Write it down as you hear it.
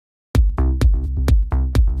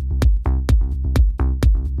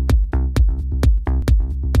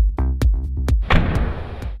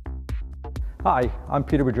Hi, I'm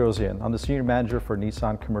Peter Bedrosian. I'm the Senior Manager for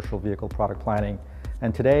Nissan Commercial Vehicle Product Planning,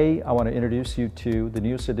 and today I want to introduce you to the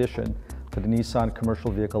newest addition to the Nissan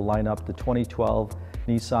commercial vehicle lineup, the 2012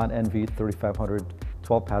 Nissan NV3500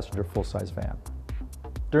 12-passenger full-size van.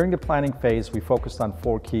 During the planning phase, we focused on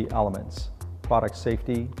four key elements: product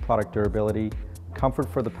safety, product durability, comfort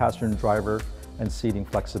for the passenger and driver, and seating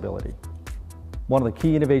flexibility. One of the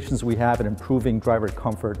key innovations we have in improving driver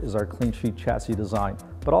comfort is our clean sheet chassis design,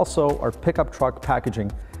 but also our pickup truck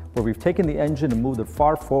packaging, where we've taken the engine and moved it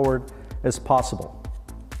far forward as possible.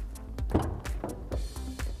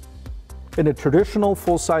 In the traditional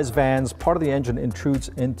full-size vans, part of the engine intrudes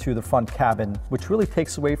into the front cabin, which really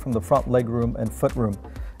takes away from the front legroom and footroom.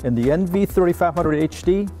 In the NV3500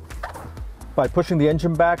 HD, by pushing the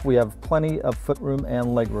engine back, we have plenty of footroom and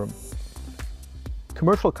legroom.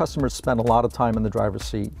 Commercial customers spend a lot of time in the driver's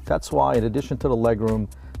seat. That's why, in addition to the legroom,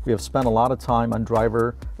 we have spent a lot of time on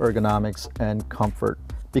driver ergonomics and comfort.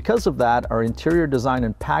 Because of that, our interior design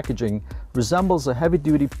and packaging resembles a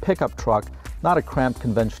heavy-duty pickup truck, not a cramped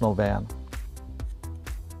conventional van.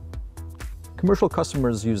 Commercial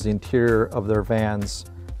customers use the interior of their vans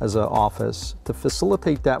as an office. To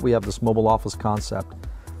facilitate that, we have this mobile office concept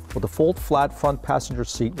with a fold-flat front passenger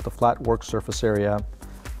seat with a flat work surface area,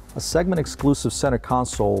 a segment-exclusive center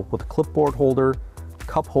console with a clipboard holder,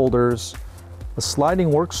 cup holders, a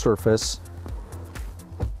sliding work surface,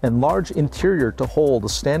 and large interior to hold a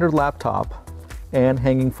standard laptop and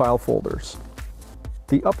hanging file folders.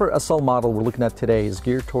 The upper SL model we're looking at today is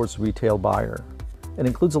geared towards the retail buyer. It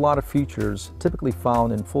includes a lot of features typically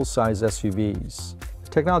found in full-size SUVs.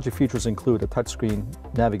 Technology features include a touchscreen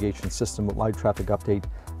navigation system with live traffic update,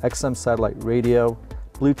 XM satellite radio,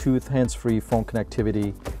 Bluetooth hands-free phone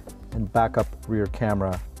connectivity, and backup rear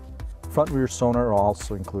camera. Front rear sonar are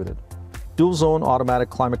also included. Dual zone automatic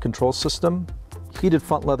climate control system, heated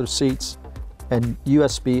front leather seats, and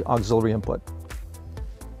USB auxiliary input.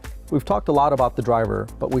 We've talked a lot about the driver,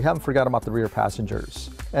 but we haven't forgotten about the rear passengers.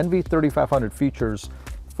 NV3500 features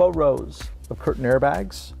 4 rows of curtain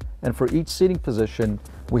airbags, and for each seating position,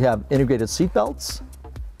 we have integrated seat belts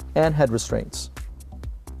and head restraints.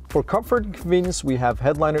 For comfort and convenience, we have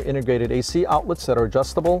headliner integrated AC outlets that are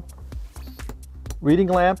adjustable, reading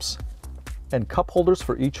lamps, and cup holders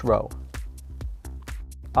for each row.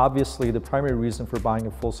 Obviously, the primary reason for buying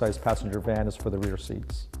a full-size passenger van is for the rear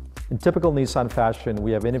seats. In typical Nissan fashion,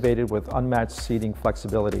 we have innovated with unmatched seating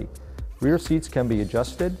flexibility. Rear seats can be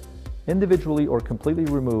adjusted individually or completely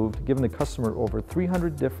removed, giving the customer over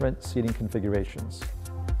 300 different seating configurations.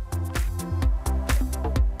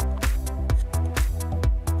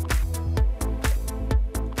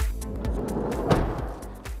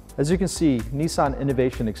 As you can see, Nissan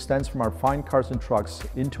innovation extends from our fine cars and trucks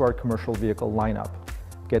into our commercial vehicle lineup.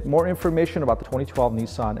 Get more information about the 2012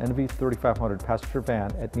 Nissan NV3500 passenger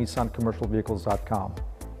van at nissancommercialvehicles.com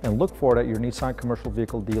and look for it at your Nissan commercial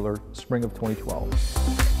vehicle dealer spring of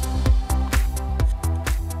 2012.